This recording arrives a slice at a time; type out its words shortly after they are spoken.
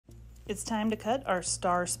It's time to cut our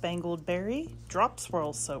Star Spangled Berry Drop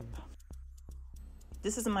Swirl soap.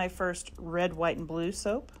 This is my first red, white, and blue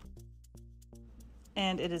soap.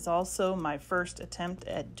 And it is also my first attempt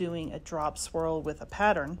at doing a drop swirl with a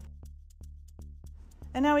pattern.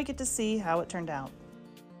 And now we get to see how it turned out.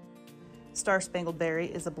 Star Spangled Berry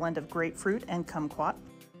is a blend of grapefruit and kumquat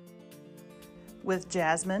with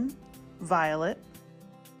jasmine, violet,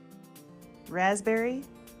 raspberry,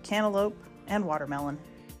 cantaloupe, and watermelon.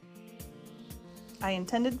 I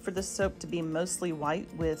intended for this soap to be mostly white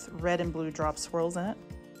with red and blue drop swirls in it.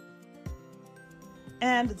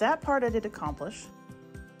 And that part I did accomplish.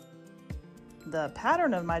 The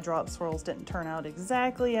pattern of my drop swirls didn't turn out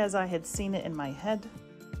exactly as I had seen it in my head,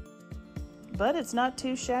 but it's not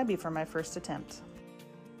too shabby for my first attempt.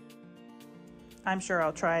 I'm sure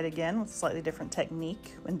I'll try it again with a slightly different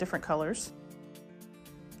technique in different colors,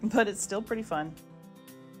 but it's still pretty fun.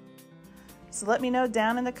 So let me know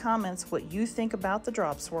down in the comments what you think about the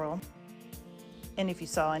drop swirl and if you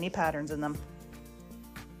saw any patterns in them.